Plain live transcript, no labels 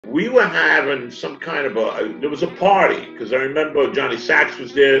We were having some kind of there was a party, because I remember Johnny Sachs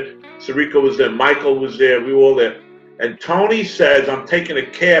was there, Sirico was there, Michael was there, we were all there. And Tony says, I'm taking a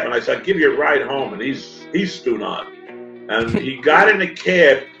cab. And I said, I'll give you a ride home. And he's stewed on. And he got in a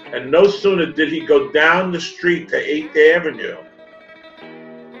cab, and no sooner did he go down the street to 8th Avenue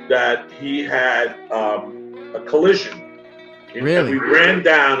that he had a collision. Really? And we ran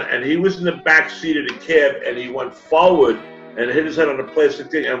down, and he was in the back seat of the cab, and he went forward and hit his head on a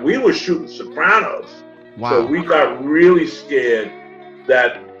plastic thing. And we were shooting Sopranos. Wow. So we got really scared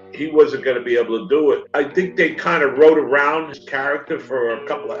that he wasn't going to be able to do it. I think they kind of wrote around his character for a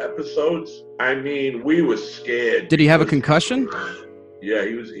couple of episodes. I mean, we were scared. Did he have a concussion? Yeah,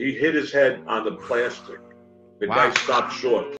 he hit his head on the plastic. The Wow. guy stopped short.